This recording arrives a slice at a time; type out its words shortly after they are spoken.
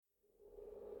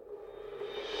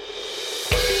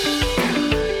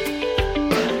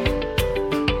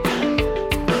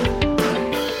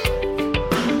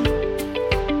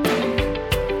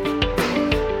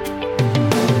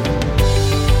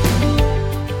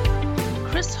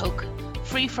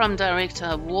Free From director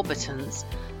of Warburtons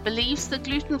believes the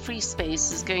gluten-free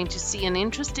space is going to see an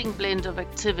interesting blend of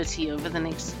activity over the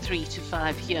next 3 to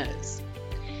 5 years.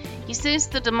 He says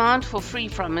the demand for Free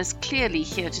From is clearly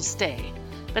here to stay,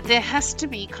 but there has to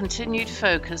be continued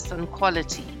focus on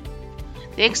quality.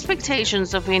 The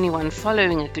expectations of anyone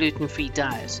following a gluten-free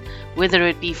diet, whether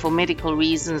it be for medical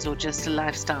reasons or just a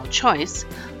lifestyle choice,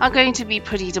 are going to be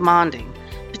pretty demanding,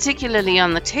 particularly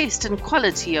on the taste and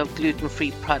quality of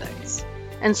gluten-free products.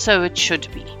 And so it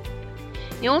should be.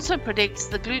 He also predicts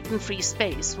the gluten-free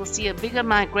space will see a bigger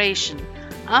migration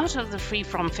out of the Free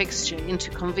From fixture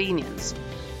into convenience,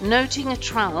 noting a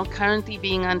trial currently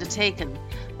being undertaken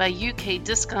by UK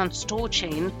discount store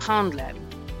chain Poundland.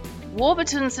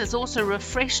 Warburtons has also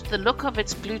refreshed the look of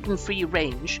its gluten-free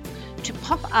range to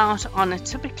pop out on a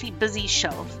typically busy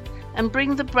shelf and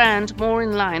bring the brand more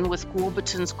in line with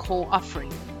Warburtons' core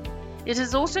offering. It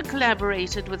has also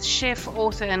collaborated with chef,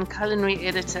 author and culinary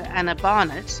editor Anna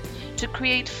Barnett to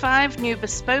create 5 new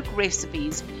bespoke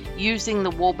recipes using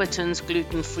the Warburtons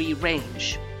gluten-free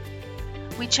range.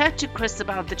 We chat to Chris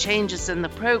about the changes in the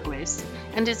progress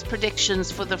and his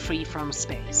predictions for the Free From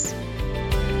space.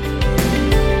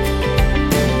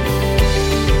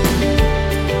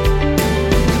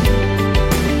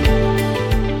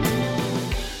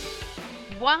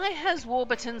 Why has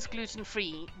Warburtons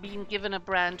gluten-free been given a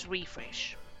brand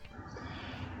refresh?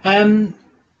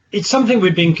 It's something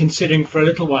we've been considering for a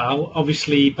little while.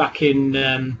 Obviously, back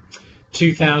in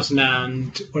 2000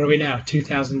 and where are we now?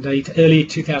 2008, early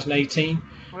 2018.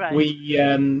 Right.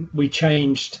 We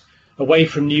changed away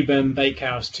from Newburn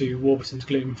Bakehouse to Warburtons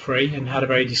gluten-free and had a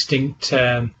very distinct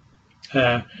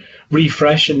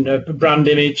refresh and a brand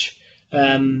image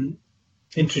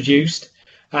introduced.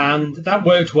 And that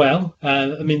worked well.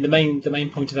 The main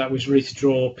point of that was really to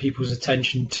draw people's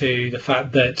attention to the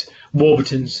fact that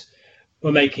Warburtons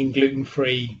were making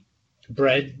gluten-free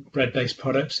bread-based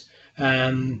products,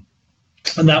 and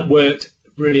that worked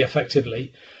really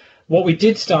effectively. What we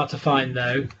did start to find,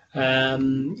 though,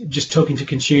 just talking to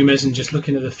consumers and just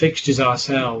looking at the fixtures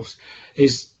ourselves,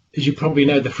 is, as you probably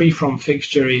know, the Free From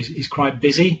fixture is quite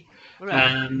busy,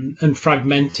 right, and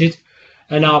fragmented.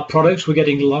 And our products were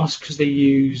getting lost because they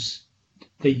used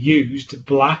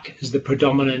black as the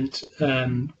predominant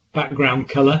background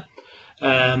colour,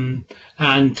 and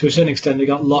to a certain extent they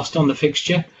got lost on the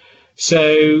fixture.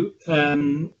 So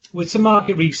with some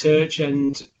market research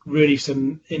and really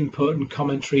some input and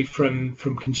commentary from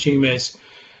consumers,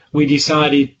 we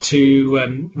decided to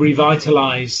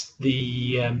revitalise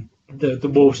the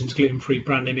Warburtons gluten-free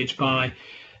brand image by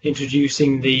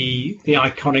introducing the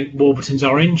iconic Warburtons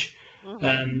orange.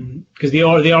 Because the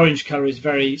orange colour is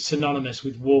very synonymous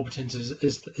with Warburtons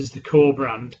as the core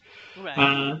brand.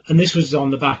 Right. And this was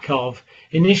on the back of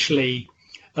initially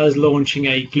us launching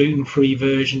a gluten-free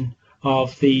version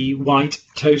of the white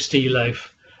toasty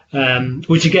loaf,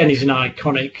 which again is an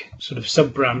iconic sort of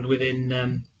sub-brand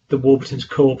within the Warburtons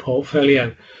core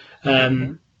portfolio.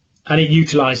 And it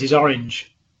utilises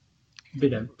orange,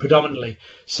 predominantly.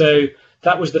 So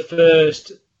that was the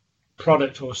first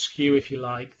product or SKU, if you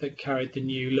like, that carried the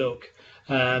new look.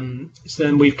 So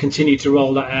then we've continued to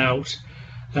roll that out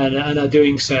and are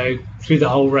doing so through the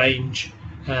whole range.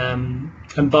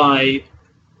 And by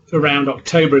around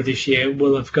October of this year,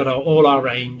 we'll have got all our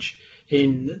range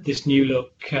in this new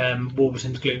look,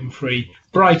 Warburtons gluten-free,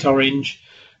 bright orange,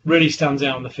 really stands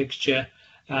out on the fixture.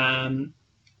 And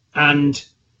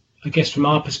I guess from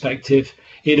our perspective,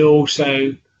 it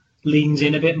also leans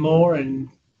in a bit more and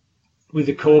with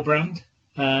the core brand,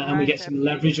 and we get some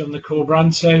leverage on the core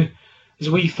brand. So as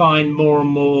we find more and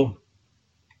more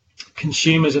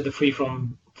consumers at the Free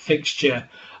From fixture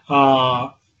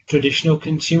are traditional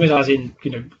consumers, as in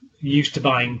used to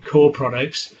buying core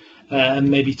products and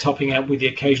maybe topping up with the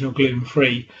occasional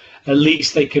gluten-free, at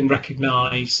least they can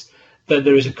recognise that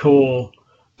there is a core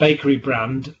bakery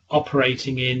brand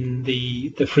operating in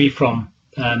the Free From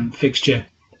fixture.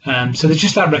 So there's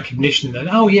just that recognition that,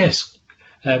 oh yes,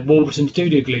 Warburtons do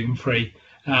gluten-free,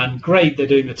 and great they're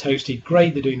doing the toasty,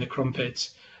 great they're doing the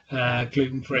crumpets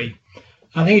gluten-free.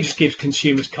 I think it just gives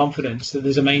consumers confidence that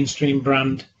there's a mainstream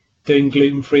brand doing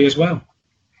gluten-free as well.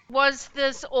 Was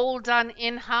this all done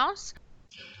in-house?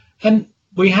 And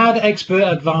we had expert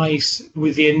advice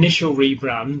with the initial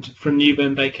rebrand from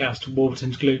Newburn Bakehouse to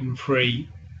Warburtons gluten-free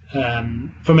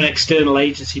from an external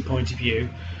agency point of view.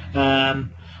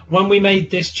 When we made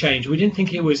this change, we didn't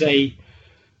think it was a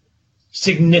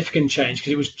significant change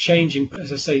because it was changing,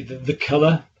 as I say, the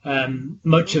colour.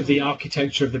 Much of the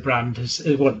architecture of the brand has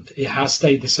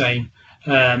stayed the same.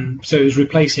 So it was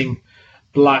replacing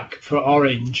black for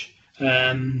orange.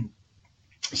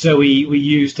 So we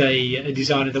used a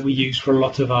designer that we use for a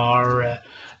lot of our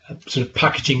sort of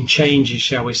packaging changes,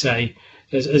 shall we say,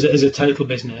 as a total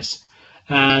business.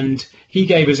 And he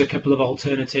gave us a couple of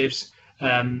alternatives.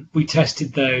 We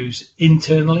tested those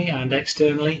internally and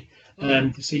externally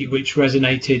to see which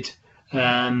resonated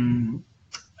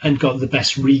and got the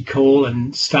best recall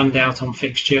and stand out on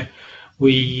fixture.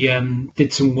 We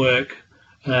did some work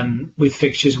with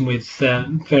fixtures and with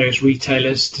various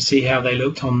retailers to see how they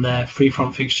looked on their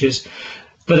freefront fixtures.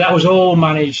 But that was all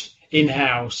managed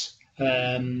in-house.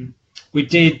 We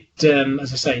did,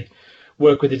 as I say,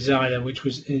 work with a designer, which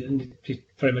was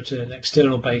very much an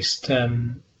external-based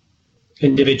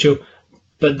individual,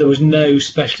 but there was no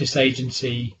specialist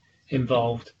agency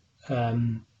involved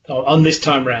on this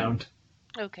time round.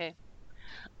 Okay.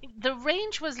 The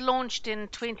range was launched in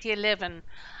 2011.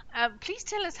 Please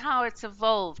tell us how it's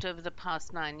evolved over the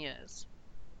past 9 years.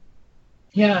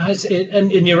 Yeah,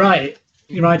 and you're right.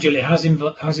 You're right, Julie. It has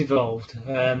evolved.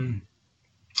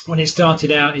 When it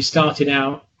started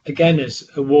out again as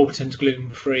a Warburton's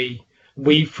gluten-free,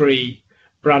 wheat-free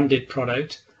branded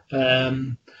product.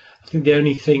 I think the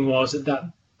only thing was at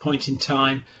that point in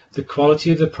time, the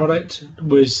quality of the product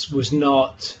was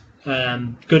not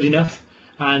good enough,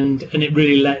 and it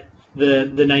really let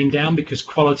the name down, because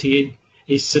quality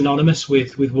is synonymous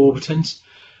with Warburton's.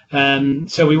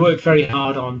 So we worked very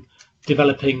hard on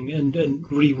developing and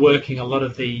reworking a lot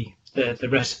of the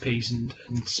recipes and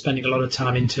spending a lot of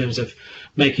time in terms of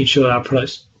making sure our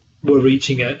products were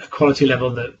reaching a quality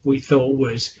level that we thought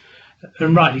was,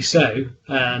 and rightly so,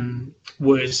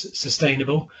 was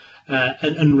sustainable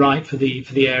and right for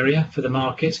the area, for the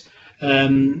market.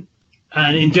 And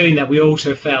in doing that, we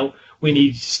also felt we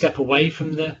needed to step away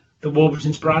from the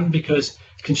Warburton's brand, because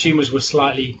consumers were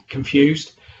slightly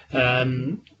confused,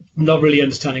 not really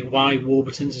understanding why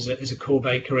Warburton's as a core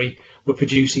bakery were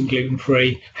producing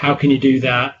gluten-free. How can you do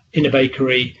that in a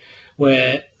bakery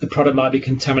where the product might be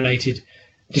contaminated,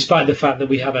 despite the fact that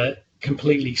we have a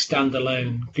completely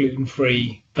standalone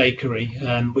gluten-free bakery,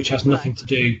 which has nothing to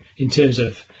do in terms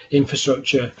of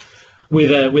infrastructure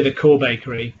with a core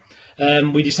bakery.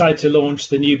 We decided to launch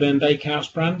the Newburn Bakehouse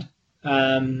brand,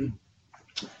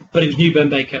 but it was Newburn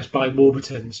Bakehouse by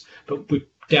Warburton's, but we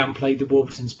downplayed the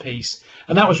Warburton's piece,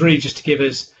 and that was really just to give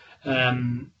us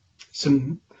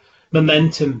some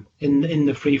momentum in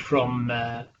the free-from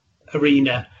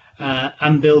arena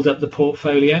and build up the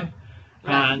portfolio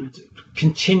and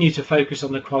continue to focus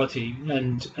on the quality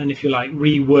and if you like,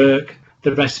 rework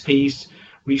the recipes,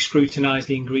 re-scrutinize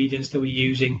the ingredients that we're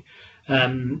using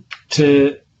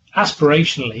to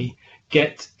aspirationally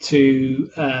get to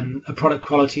a product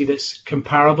quality that's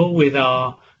comparable with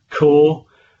our core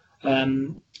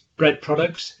bread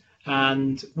products.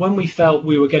 And when we felt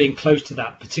we were getting close to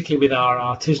that, particularly with our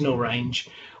artisanal range,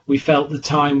 we felt the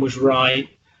time was right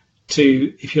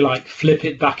to, if you like, flip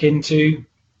it back into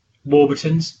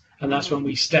Warburton's. And that's when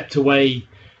we stepped away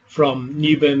from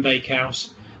Newburn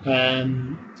Bakehouse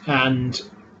and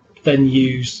then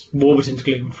used Warburton's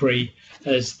gluten-free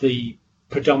as the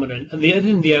predominant and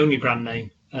the only brand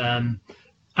name. And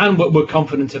we're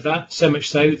confident of that, so much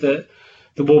so that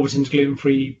the Warburton's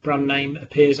gluten-free brand name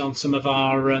appears on some of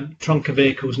our trunker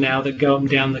vehicles now that go up and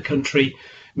down the country,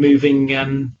 moving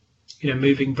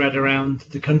bread around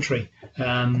the country.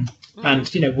 And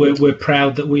we're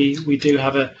proud that we do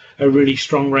have a really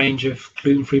strong range of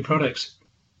gluten-free products.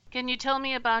 Can you tell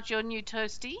me about your new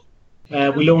toastie?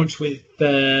 We launched with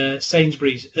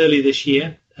Sainsbury's early this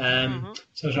year, so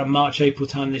it's around March, April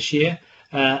time this year,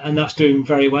 and that's doing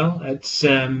very well. It's,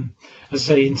 as I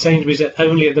say, in Sainsbury's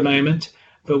only at the moment,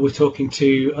 but we're talking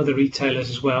to other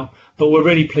retailers as well. But we're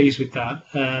really pleased with that.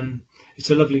 It's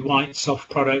a lovely white,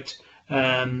 soft product,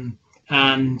 and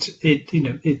it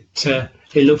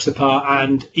looks the part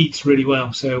and eats really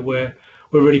well. So we're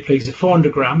really pleased. It's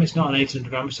 400 gram. It's not an 800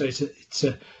 gram, so it's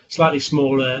a slightly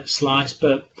smaller slice,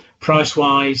 but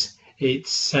price-wise,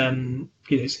 it's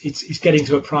getting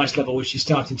to a price level which is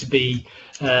starting to be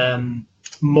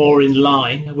more in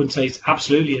line. I wouldn't say it's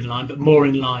absolutely in line, but more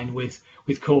in line with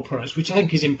core products, which I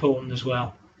think is important as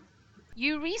well.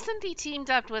 You recently teamed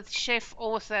up with chef,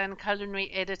 author, and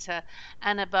culinary editor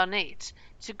Anna Barnett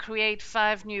to create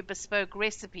 5 new bespoke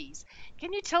recipes.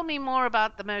 Can you tell me more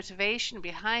about the motivation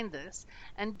behind this?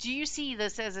 And do you see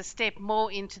this as a step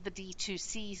more into the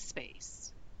D2C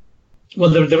space? Well,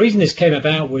 the reason this came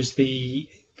about was we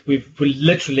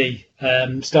literally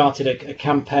started a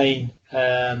campaign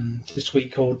this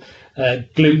week called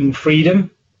Gluten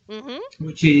Freedom,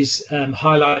 which is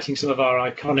highlighting some of our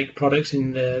iconic products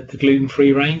in the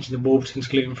gluten-free range, the Warburton's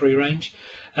gluten-free range,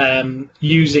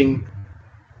 using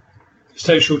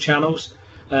social channels,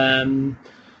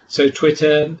 so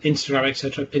Twitter, Instagram,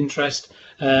 etc., Pinterest,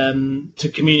 to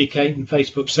communicate, and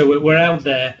Facebook. So we're out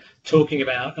there talking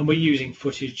about, and we're using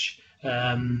footage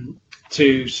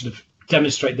to sort of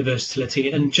demonstrate the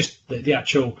versatility and just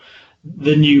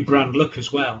the new brand look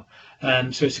as well.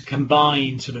 So it's a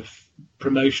combined sort of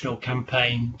promotional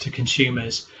campaign to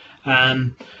consumers.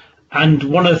 And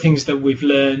one of the things that we've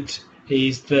learned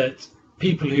is that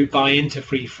people who buy into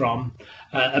Free From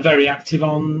are very active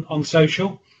on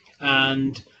social,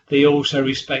 and they also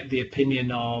respect the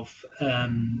opinion of,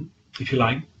 if you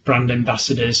like, brand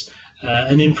ambassadors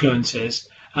and influencers.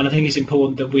 And I think it's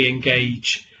important that we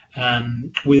engage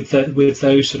with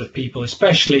those sort of people,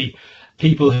 especially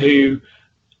people who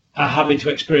are having to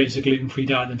experience a gluten-free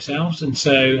diet themselves, and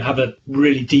so have a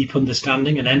really deep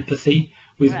understanding and empathy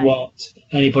with what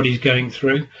anybody's going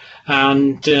through.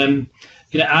 And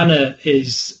Anna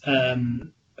is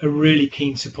a really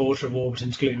keen supporter of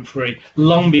Warburton's gluten-free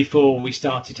long before we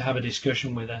started to have a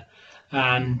discussion with her.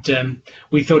 And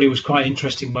we thought it was quite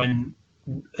interesting when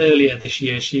earlier this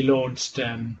year she launched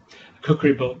a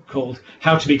cookery book called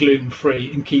How to Be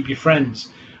Gluten-Free and Keep Your Friends,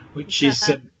 which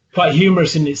is quite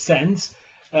humorous in its sense,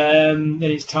 in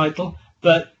its title.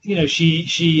 But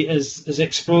she has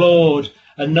explored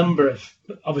a number of,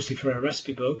 obviously for a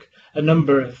recipe book, a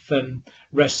number of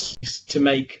recipes to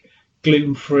make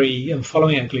gluten-free and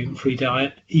following a gluten-free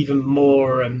diet even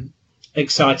more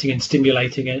exciting and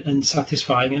stimulating and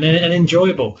satisfying and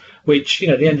enjoyable, which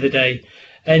at the end of the day,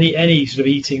 any sort of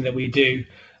eating that we do,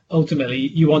 ultimately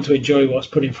you want to enjoy what's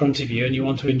put in front of you, and you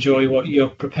want to enjoy what you're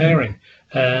preparing.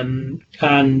 And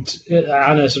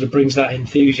Anna sort of brings that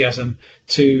enthusiasm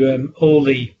to all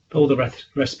the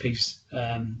recipes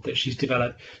that she's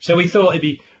developed. So we thought it'd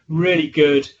be really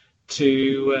good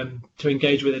to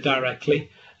engage with her directly.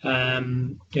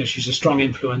 She's a strong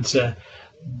influencer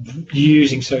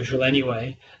using social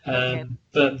anyway,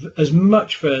 but as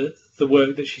much for the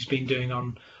work that she's been doing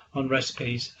on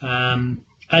recipes, and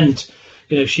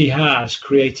she has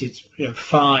created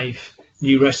 5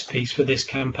 new recipes for this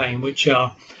campaign, which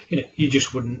are you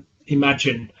just wouldn't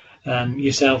imagine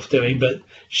yourself doing, but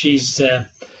she's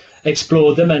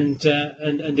explored them and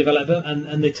developed them,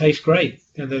 and they taste great.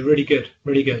 They're really good.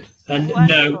 And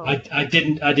wonderful. No, I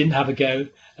didn't have a go,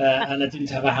 and I didn't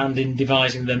have a hand in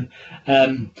devising them.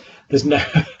 There's no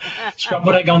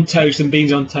scrambled egg on toast and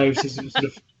beans on toast is sort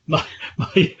of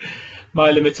my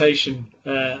limitation.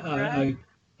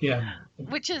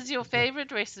 Which is your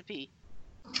favorite recipe?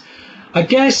 I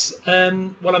guess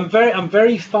I'm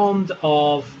very fond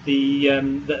of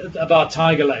of our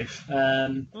tiger loaf. I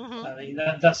mean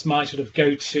that's my sort of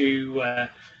go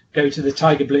to the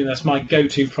Tiger Bloom. That's my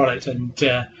go-to product, and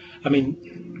I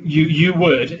mean you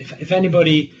would, if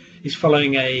anybody is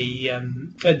following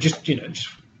just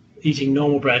eating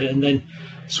normal bread and then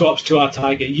swaps to our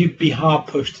Tiger, you'd be hard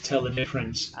pushed to tell the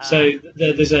difference. So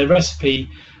there's a recipe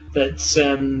that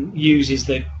uses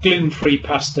the gluten-free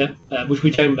pasta, which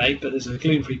we don't make, but there's a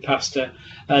gluten-free pasta,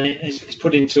 and it's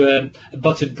put into a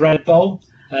buttered bread bowl,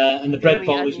 and the bread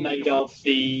bowl is made of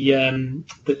the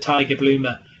Tiger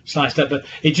Bloomer sliced up, but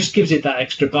it just gives it that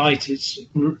extra bite. It's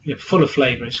full of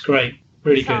flavour. It's great,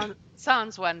 really good.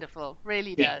 Sounds wonderful,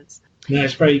 really does. Yeah,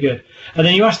 it's very good. And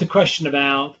then you asked the question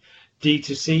about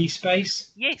D2C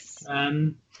space. Yes.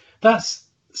 That's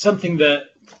something that,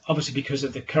 obviously because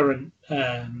of the current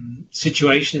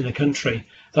situation in the country,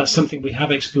 that's something we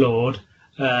have explored,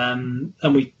 and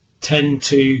we tend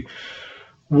to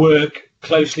work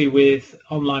closely with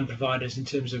online providers in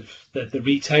terms of the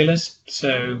retailers,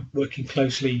 so working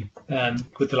closely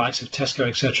with the likes of Tesco,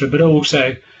 etc., but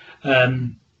also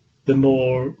the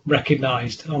more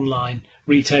recognised online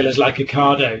retailers like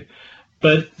Ocado.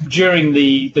 But during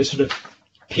the sort of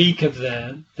peak of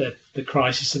the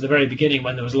crisis at the very beginning,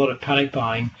 when there was a lot of panic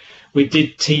buying, we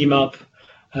did team up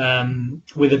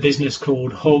with a business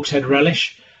called Hawkshead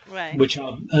Relish, right,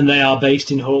 and they are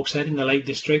based in Hawkshead in the Lake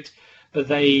District, but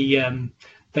they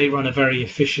run a very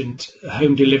efficient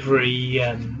home delivery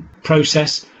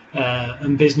process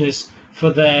and business for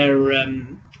their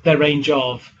range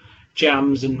of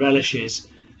jams and relishes,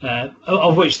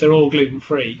 of which they're all gluten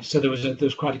free. So there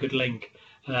was quite a good link.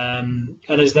 And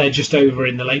as they're just over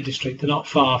in the Lake District, they're not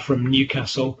far from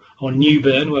Newcastle or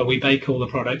Newburn, where we bake all the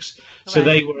products. Right. So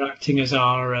they were acting as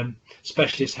our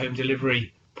specialist home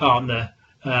delivery partner,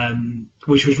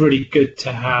 which was really good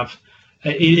to have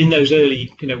in those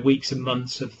early weeks and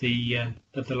months of the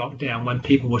lockdown, when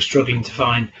people were struggling to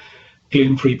find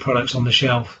gluten-free products on the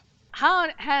shelf. How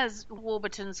has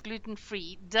Warburton's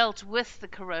gluten-free dealt with the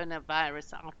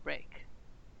coronavirus outbreak?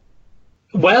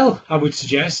 Well, I would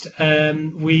suggest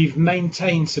we've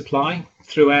maintained supply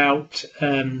throughout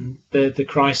the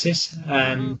crisis,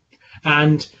 and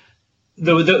as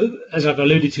I've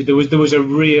alluded to, there was a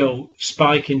real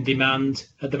spike in demand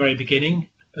at the very beginning,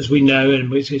 as we know, and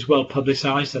which is well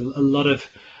publicised. A lot of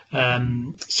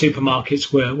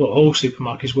supermarkets all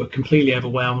supermarkets were completely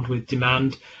overwhelmed with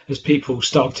demand as people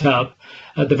stocked up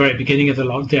at the very beginning of the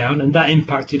lockdown, and that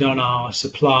impacted on our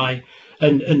supply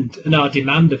and our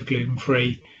demand of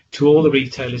gluten-free to all the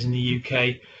retailers in the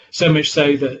UK. So much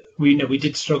so that we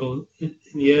did struggle in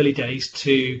the early days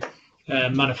to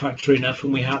manufacture enough,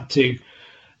 and we had to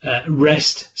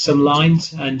rest some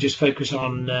lines and just focus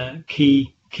on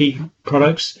key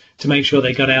products to make sure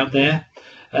they got out there.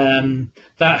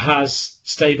 That has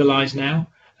stabilised now.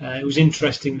 It was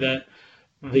interesting that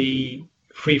the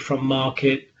free from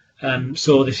market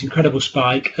saw this incredible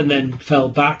spike and then fell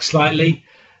back slightly,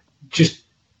 just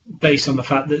based on the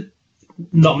fact that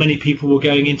not many people were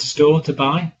going into store to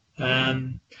buy.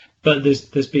 But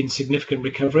there's been significant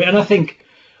recovery, and I think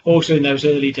also in those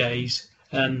early days,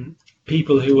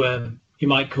 people who are, you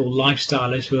might call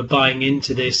lifestyleists, who are buying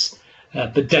into this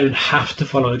but don't have to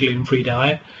follow a gluten-free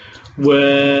diet,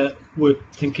 were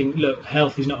thinking, look,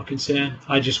 health is not a concern.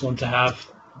 I just want to have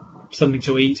something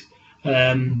to eat.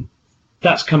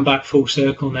 That's come back full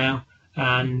circle now,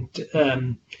 and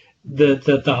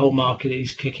the whole market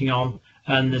is kicking on,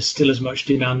 and there's still as much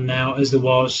demand now as there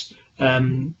was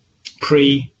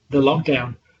pre the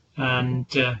lockdown. And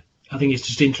I think it's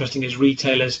just interesting as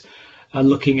retailers are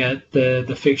looking at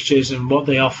the fixtures and what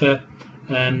they offer.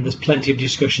 There's plenty of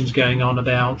discussions going on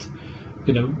about,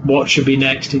 what should be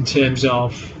next in terms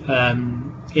of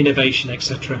innovation,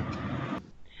 etc.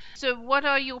 So what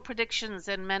are your predictions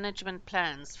and management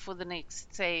plans for the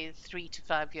next, say, 3 to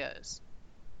 5 years?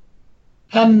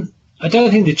 I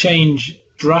don't think they change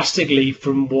drastically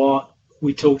from what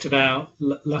we talked about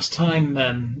last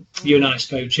time you and I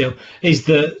spoke, Jill, is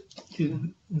that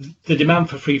the demand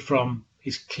for free from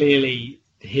is clearly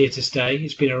here to stay.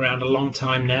 It's been around a long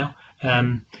time now.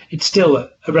 It's still a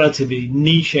relatively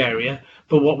niche area,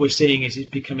 but what we're seeing is it's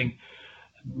becoming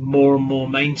more and more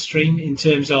mainstream in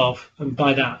terms of, and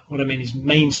by that what I mean is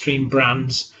mainstream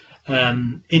brands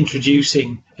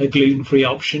introducing a gluten-free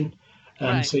option.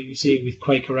 Right. So you see it with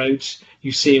Quaker Oats,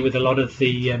 you see it with a lot of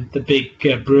the big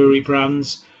brewery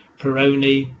brands,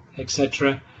 Peroni,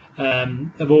 etc.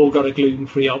 Have all got a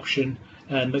gluten-free option.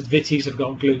 McVitie's have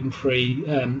got gluten-free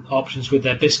options with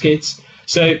their biscuits.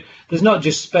 So there's not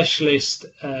just specialist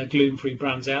gluten-free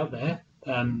brands out there,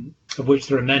 of which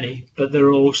there are many, but there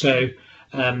are also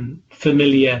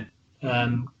familiar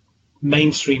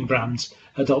mainstream brands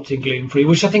adopting gluten-free,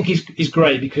 which I think is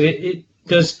great, because it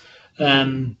does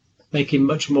make it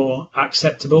much more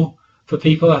acceptable for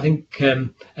people. I think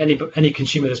any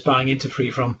consumer that's buying into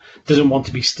free from doesn't want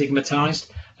to be stigmatized,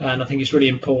 and I think it's really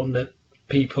important that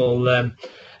people and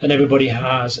everybody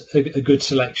has a good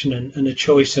selection and a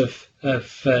choice of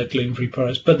gluten-free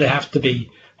products, but they have to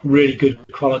be really good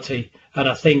quality. And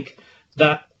I think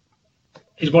that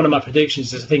is one of my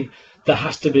predictions. Is I think there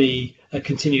has to be a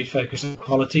continued focus on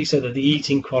quality, so that the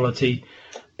eating quality,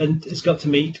 and it's got to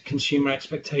meet consumer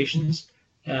expectations.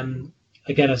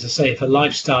 Again, as I say, if a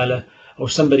lifestyler or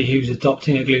somebody who's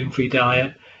adopting a gluten-free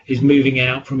diet is moving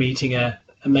out from eating a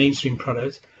mainstream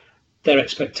product, their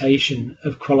expectation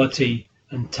of quality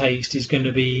and taste is going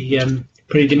to be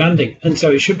pretty demanding, and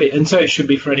so it should be. And so it should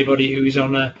be for anybody who is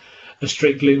on a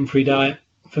strict gluten-free diet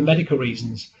for medical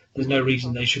reasons. There's no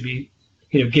reason they should be,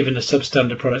 given a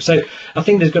substandard product. So I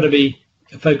think there's got to be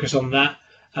a focus on that.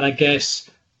 And I guess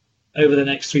over the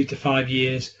next 3 to 5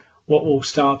 years, what will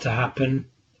start to happen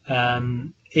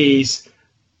is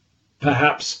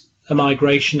perhaps a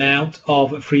migration out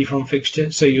of a free-from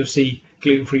fixture. So you'll see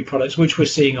gluten-free products, which we're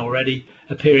seeing already,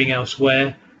 appearing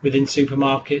elsewhere within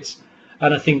supermarkets.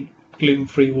 And I think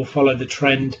gluten-free will follow the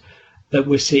trend that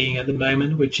we're seeing at the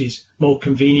moment, which is more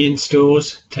convenience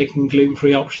stores taking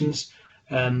gluten-free options.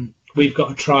 We've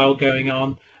got a trial going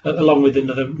on, along with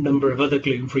another number of other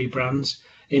gluten-free brands,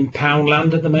 in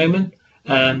Poundland at the moment.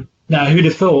 Now, who'd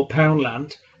have thought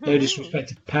Poundland, no disrespect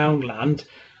to Poundland,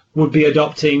 would be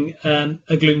adopting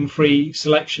a gluten-free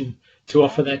selection to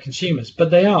offer their consumers?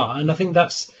 But they are, and I think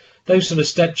those sort of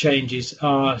step changes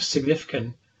are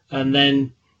significant. And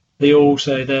then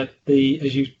also the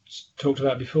as you talked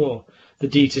about before, the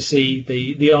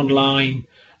D2C, the online,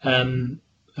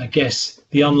 I guess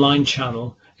the online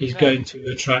channel is going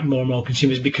to attract more and more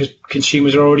consumers, because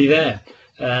consumers are already there,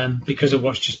 because of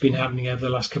what's just been happening over the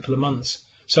last couple of months.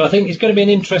 So I think it's going to be an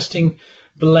interesting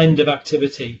blend of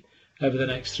activity over the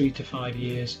next 3 to 5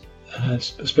 years. I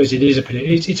suppose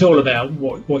it's all about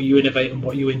what you innovate and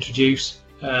what you introduce.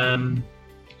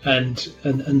 and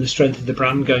the strength of the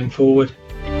brand going forward.